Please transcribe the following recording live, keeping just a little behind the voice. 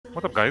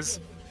What up, guys?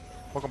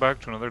 Welcome back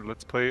to another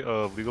Let's Play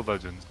of League of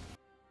Legends.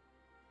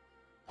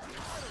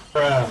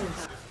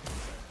 Bruh.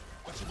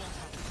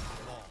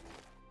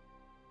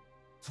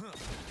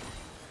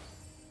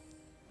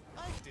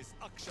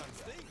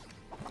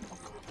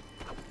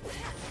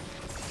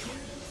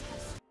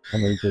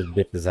 I'm gonna just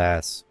bit his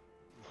ass.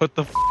 What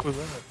the f was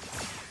that?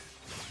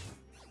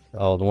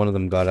 Oh, one of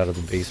them got out of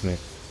the basement.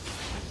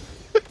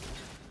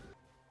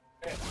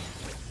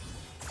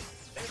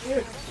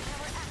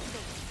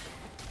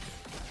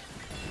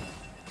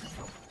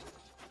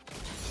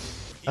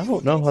 I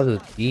don't know how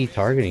the E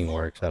targeting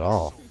works at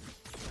all.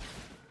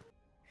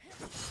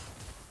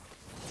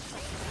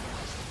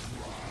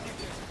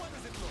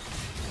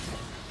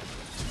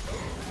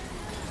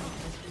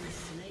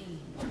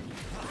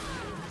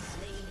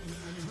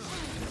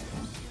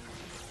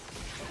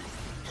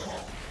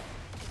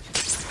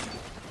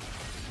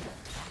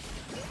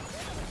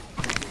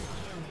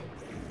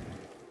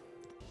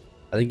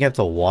 I think you have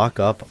to walk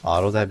up,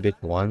 auto that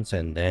bitch once,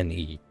 and then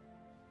E.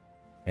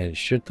 And it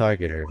should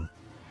target her.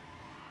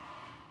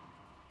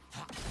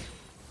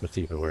 Let's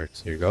see if it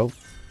works. Here you go.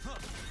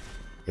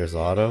 Here's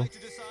auto.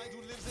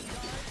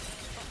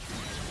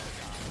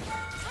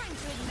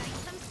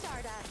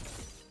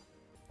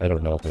 I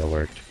don't know if it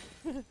worked.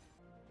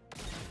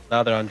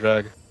 Now they're on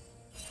drag.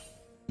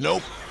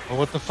 Nope. Oh,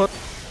 what the fuck?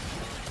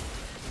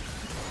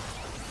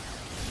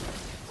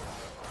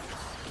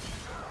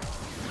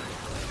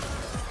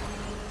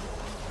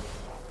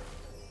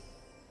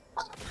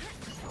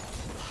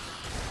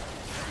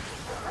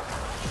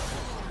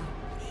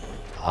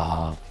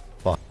 Ah,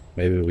 fuck.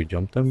 Maybe we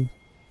jumped him?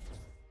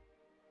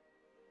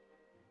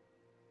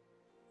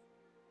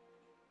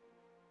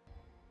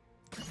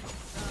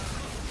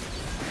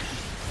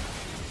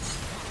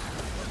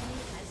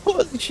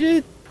 Holy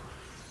shit!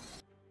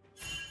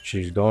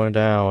 She's going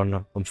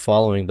down. I'm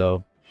following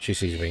though. She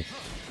sees me.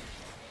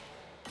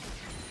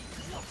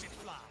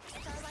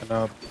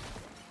 And,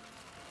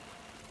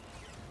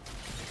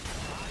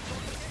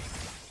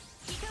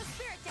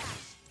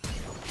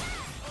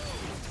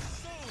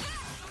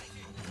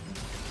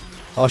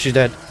 Oh, she's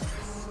dead.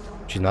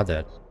 She's not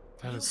dead.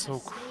 That is so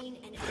cool,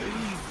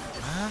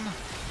 man.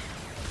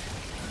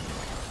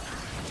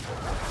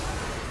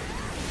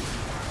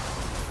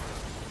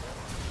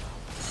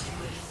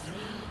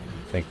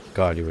 Thank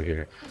God you were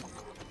here.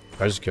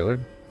 I just killed her.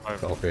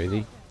 I've- All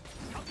crazy.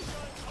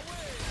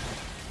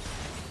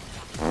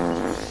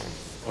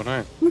 oh,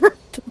 nice.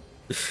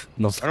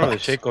 No, I don't know what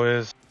the Shaco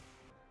is.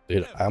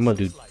 dude. I'm gonna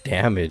do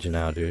damage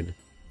now, dude.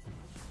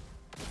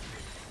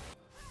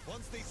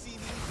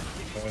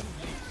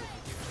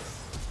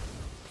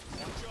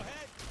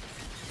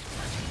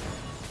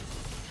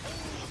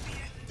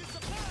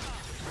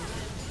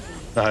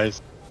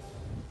 Nice.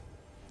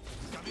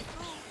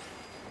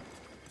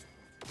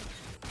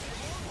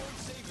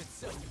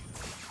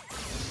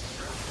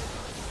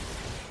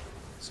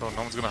 So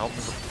no one's gonna help me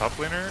with the top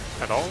laner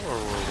at all, or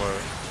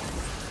what?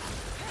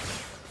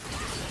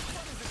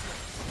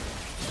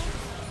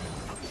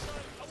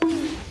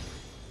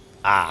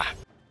 Ah.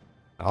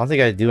 I don't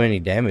think I do any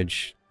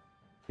damage.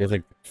 He has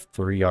like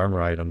 3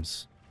 armor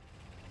items.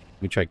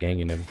 Let me try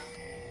ganging him.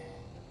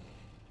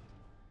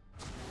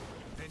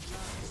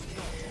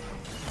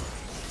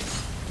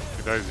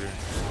 He dies here.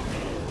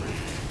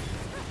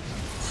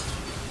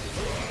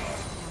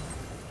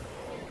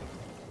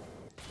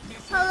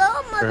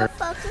 Hello,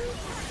 motherfucker.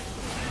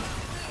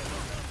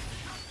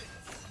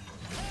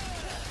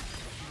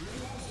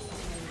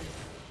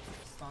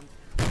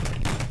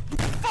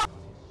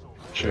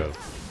 Sure.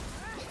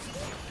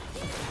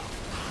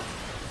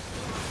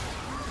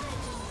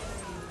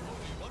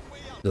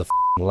 The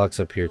Lux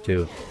up here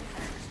too.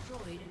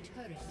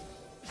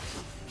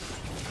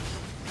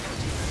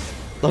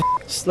 Look,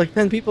 it's like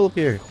 10 people up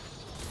here.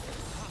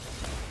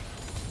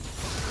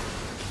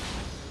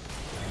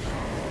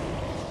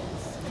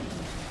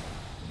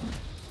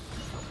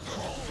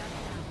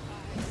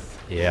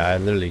 Yeah, I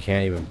literally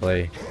can't even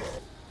play. I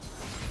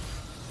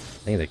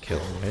think they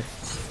killed me, right?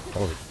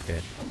 Holy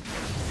shit.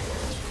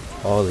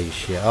 Holy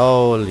shit.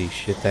 Holy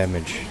shit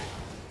damage.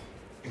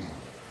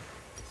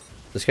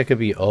 This guy could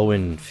be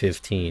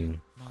 0-15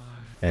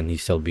 and he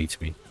still beats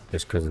me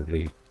just because of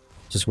the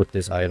just with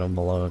this item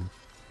alone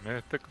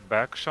Mythic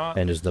back shot.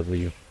 and his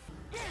W.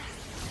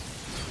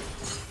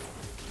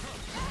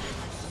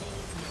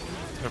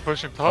 They're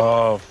pushing top.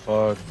 Oh,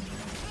 fuck.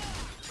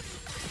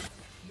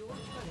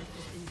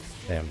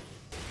 Damn.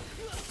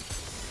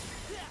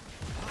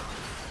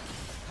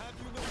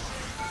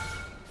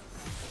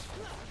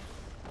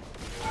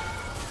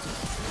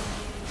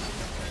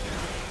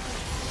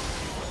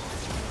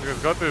 You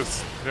guys got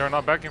this. They are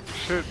not backing for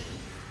shit.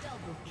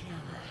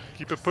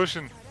 Keep it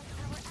pushing.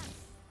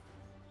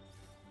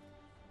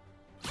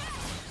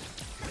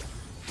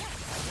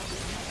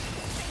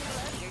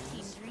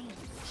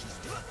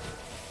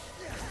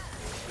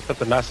 At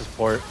the Nasus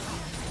port.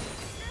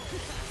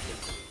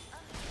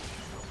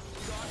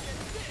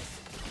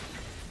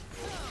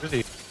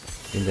 Really?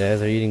 And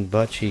guys are eating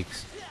butt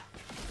cheeks.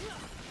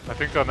 I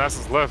think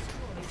Nasa's left.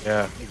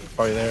 Yeah, he's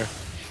probably there.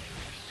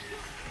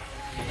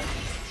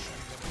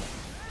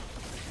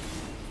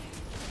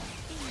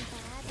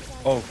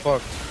 Oh,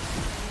 fuck.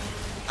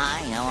 Hi,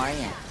 how are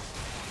you?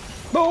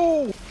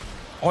 No!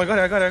 Oh, I got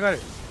it, I got it, I got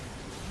it.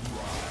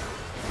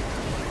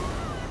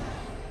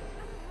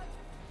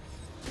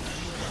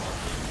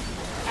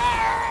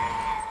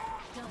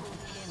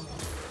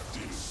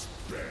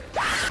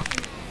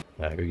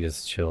 Alright, we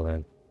just chill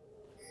then.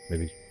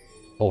 Maybe.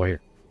 Oh,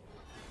 here.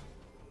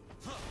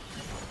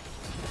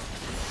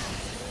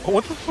 Oh,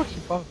 what the fuck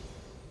you bought?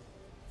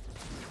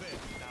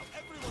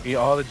 Be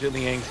all the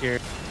Jilly Yangs here.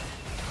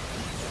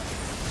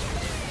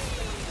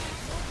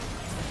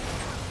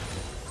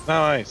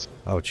 Nice.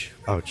 Ouch,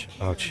 ouch,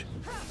 ouch.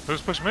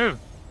 Who's push mid?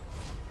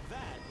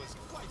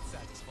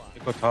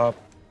 Go top.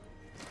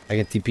 I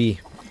get TP.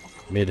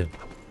 Mid.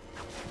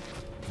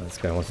 This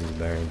guy wants his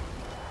Baron.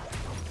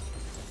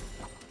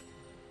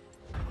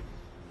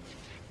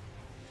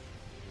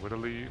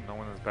 Literally, no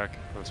one is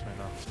backing for us right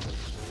now.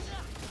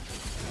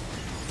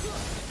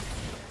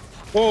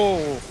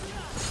 Whoa!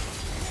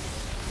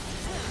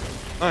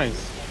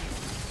 Nice.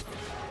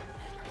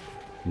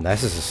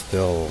 Nasus is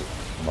still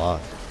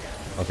bot.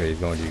 Okay, he's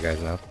going to you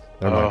guys now.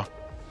 Never mind.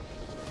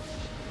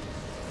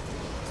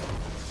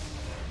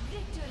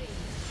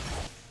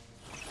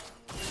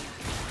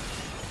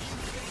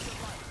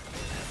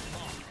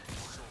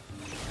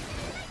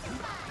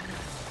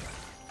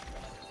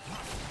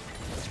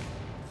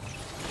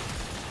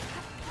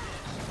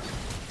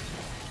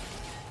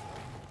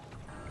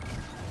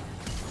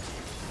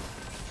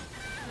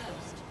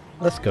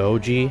 Let's go,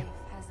 G.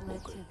 Has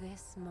led to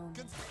this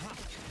moment.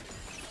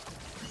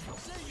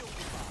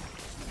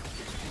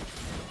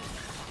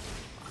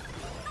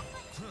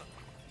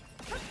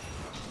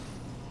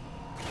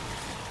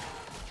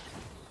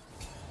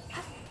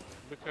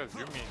 Because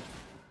you're mean.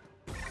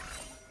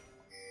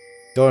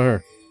 Go on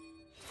her.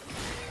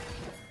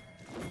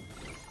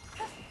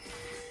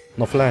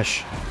 No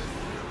flash.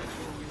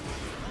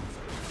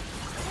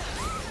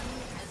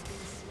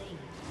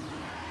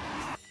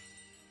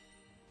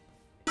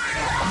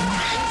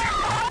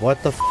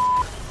 What the f?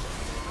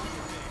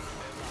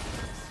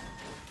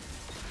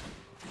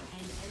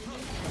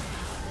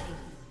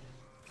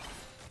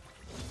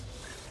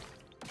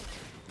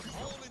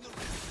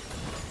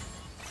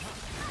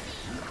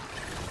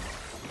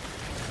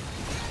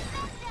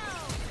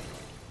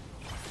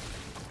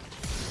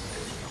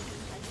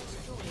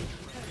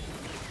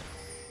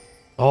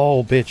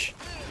 Oh, bitch.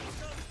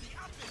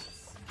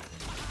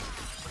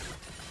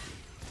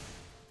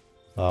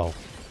 Oh.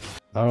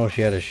 I don't know if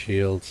she had a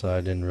shield, so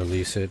I didn't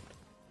release it.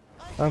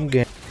 I'm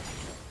game.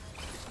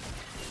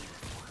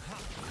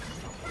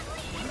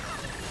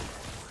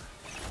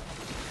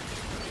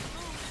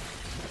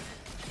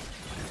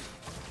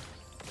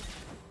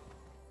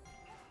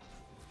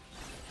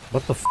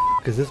 What the f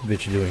is this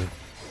bitch doing?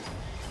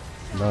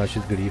 No,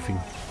 she's griefing.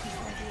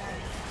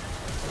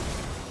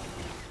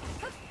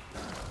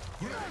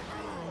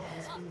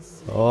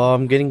 Oh,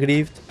 I'm getting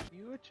griefed.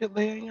 You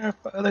Jilly Yang are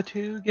father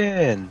two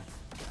again.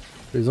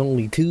 There's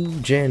only two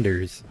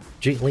genders.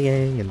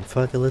 Jitliang and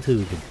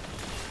Fuckalatugan.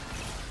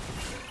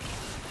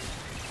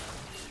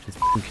 She's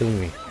f***ing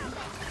killing me.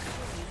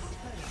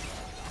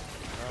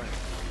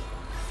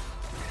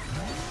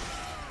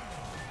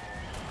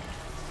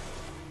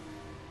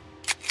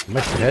 Am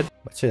I dead?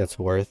 I'd say that's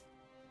worth.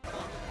 Hey,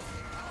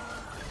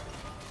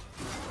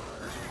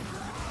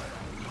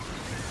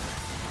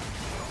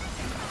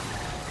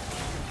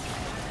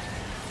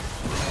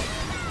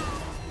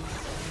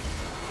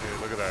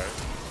 look at that.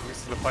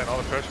 Luis is applying all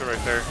the pressure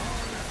right there.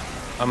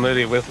 I'm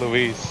literally with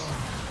Luis.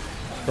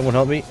 Someone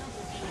help me.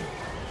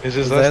 It's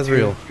just Where's us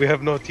Ezreal? two. We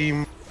have no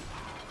team.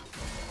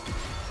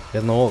 He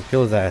has no ult.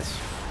 Kill his ass.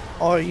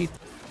 Oh, you.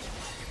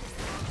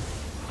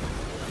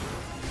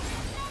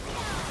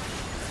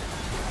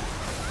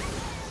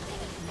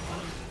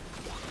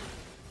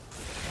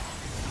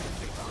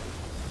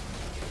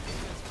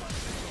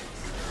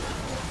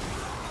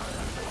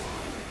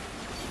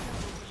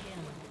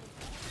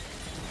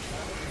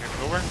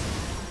 It's over.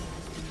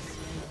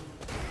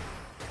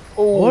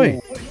 Oh, Oi.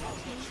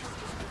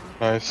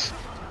 nice.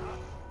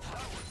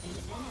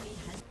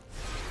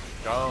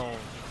 Down.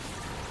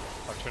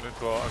 I got turned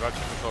into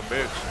a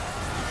bitch.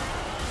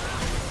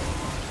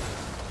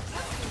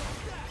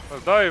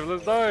 Let's dive,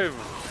 let's dive.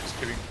 Just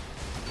kidding.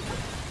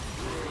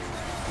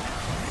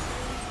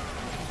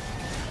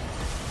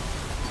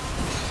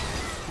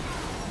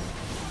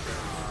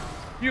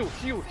 Heal,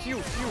 heal,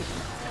 heal, heal.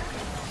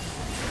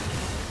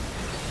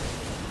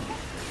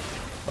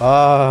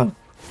 Ah.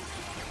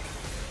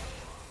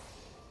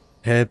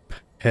 Hip,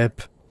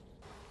 hip.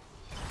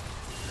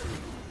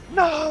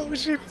 No,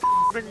 she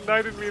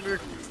ignited me and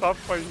it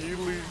stopped my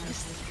healing.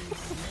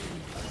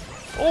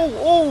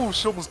 Oh,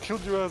 she almost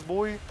killed your ass,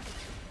 boy.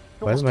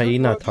 Why does my E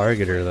not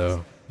target her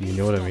though? You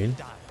know what I mean?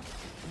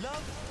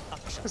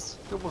 She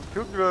almost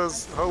killed your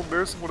ass. How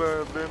embarrassing would I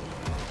have been?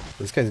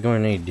 This guy's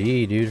going AD,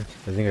 dude.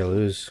 I think I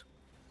lose.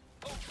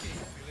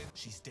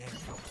 She's dead.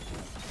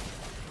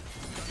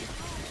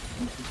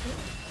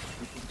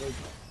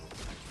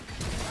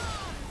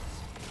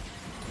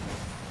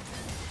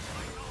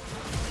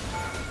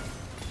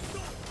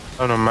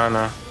 Oh no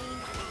mana.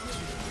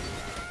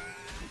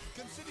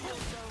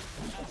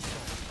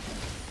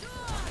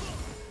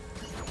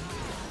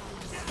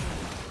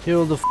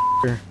 Kill the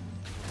f***er.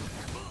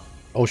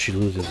 Oh, she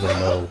loses. Oh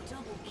no.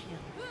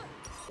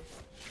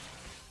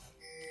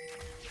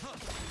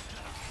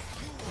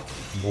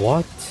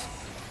 What?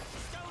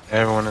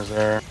 Everyone is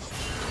there.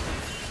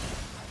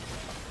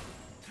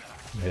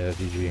 Yeah,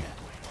 GG.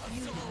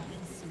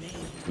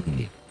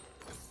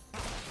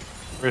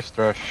 Wrist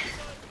rush.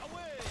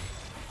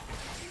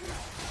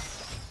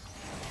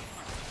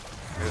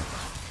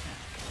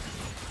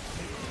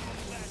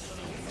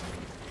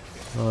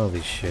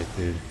 Holy shit,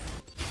 dude.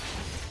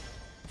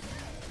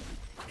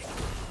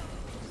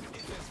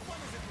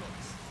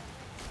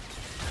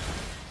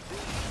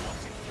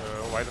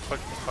 Why the fuck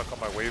is he stuck on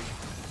my wave?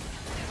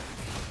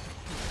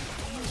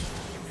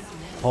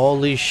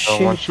 Holy one shit,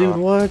 dude, shot.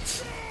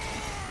 what?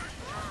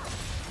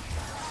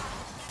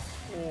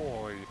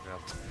 Oh,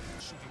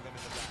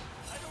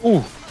 yeah.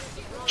 Ooh!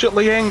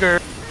 Chitly anger!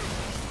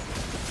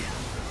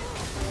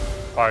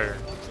 Fire.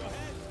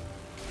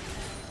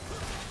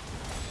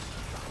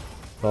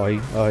 Oi,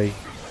 oi.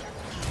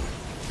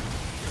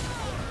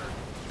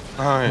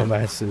 Nice.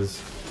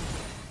 Dumbasses.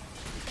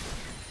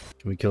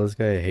 Can we kill this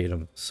guy? I hate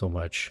him so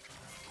much.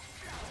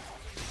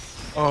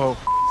 Oh.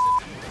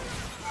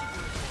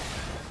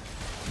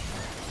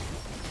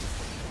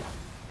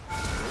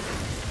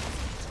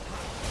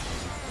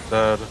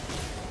 Dead.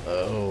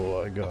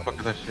 Oh, I got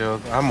Fuck the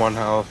shield. I'm 1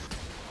 health.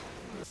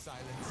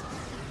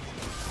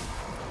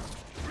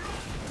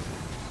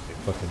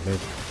 fucking mid.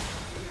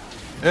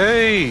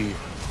 Hey!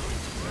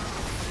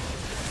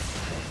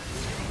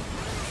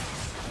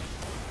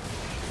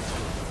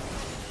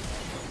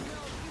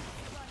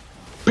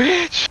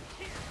 Bitch!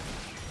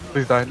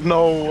 Please die.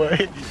 No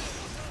way!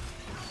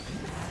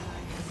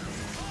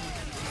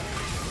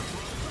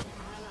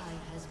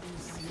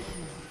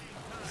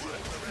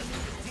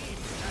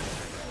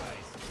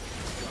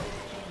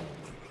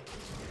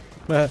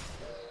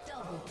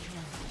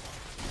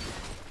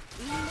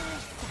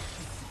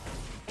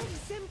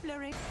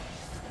 Exemplary.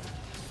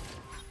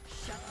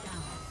 Shut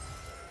down.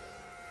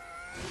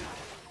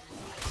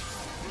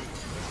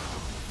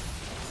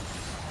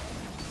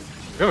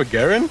 You have a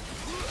Garen?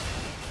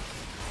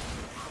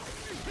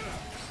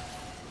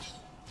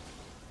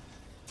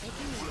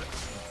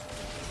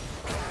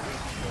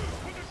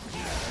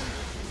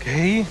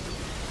 Okay.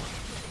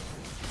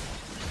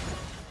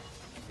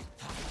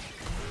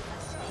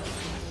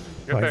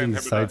 Get Why that did he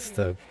inhibitor.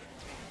 sidestep?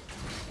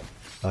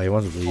 Oh, he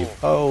wants to leave.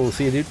 Oh,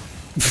 see you, dude.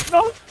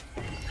 Fuck.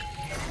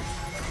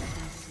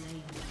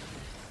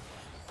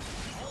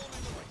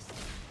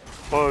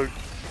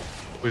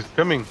 Who's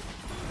coming?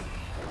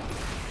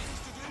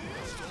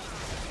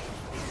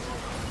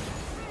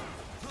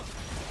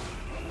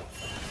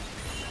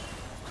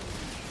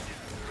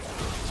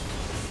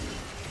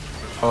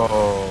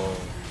 Oh.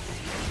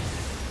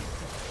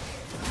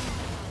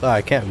 Oh,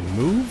 I can't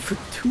move for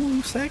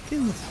 2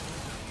 seconds.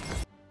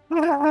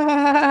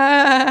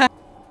 How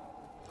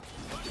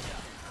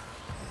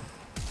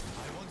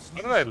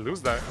did I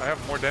lose that? I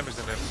have more damage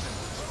than him.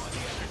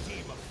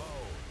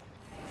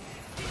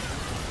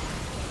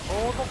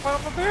 Oh, don't fight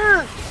him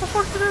there! What the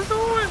fuck are you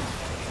doing?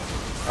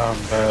 I'm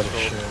bad as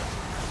shit.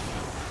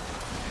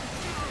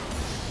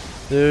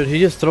 Dude, he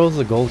just throws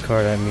the gold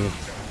card at me.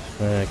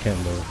 I can't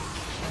move.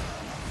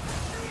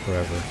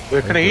 Forever.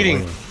 We're kinda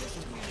eating.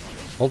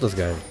 Ult this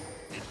guy.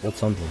 Ult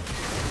something.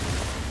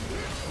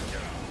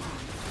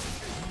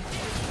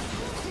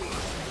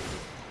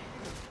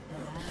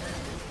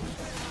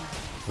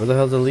 Where the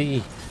hell's the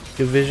Lee?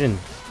 Good vision.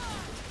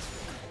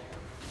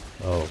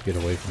 Oh, get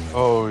away from me.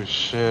 Oh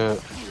shit.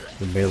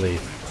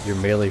 You're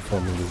melee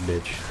forming this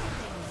bitch.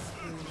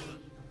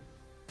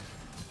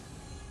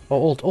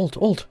 Oh,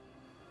 ult.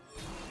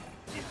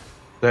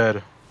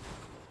 Dead.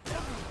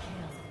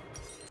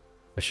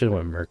 I should have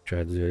went Merc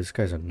tried to do this. This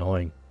guy's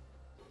annoying.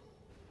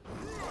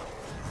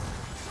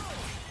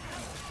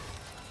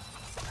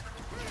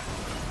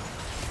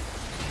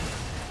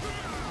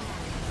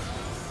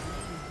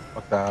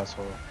 Fuck the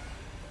asshole.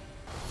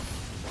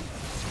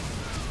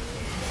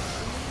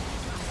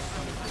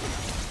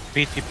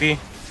 BTP.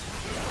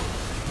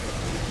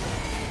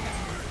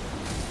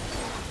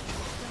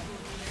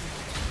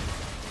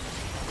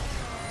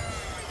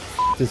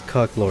 This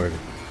cuck lord.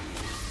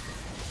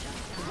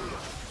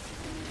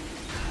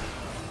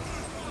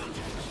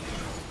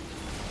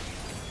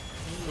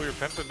 Pull your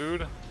penta,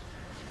 dude.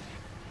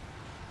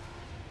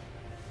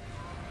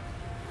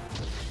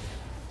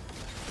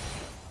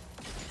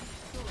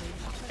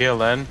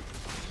 PLN.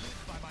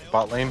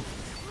 Bot lane.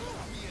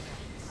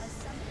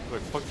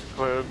 Like, fuck the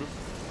club.